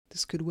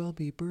This could well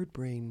be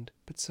bird-brained,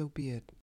 but so be it.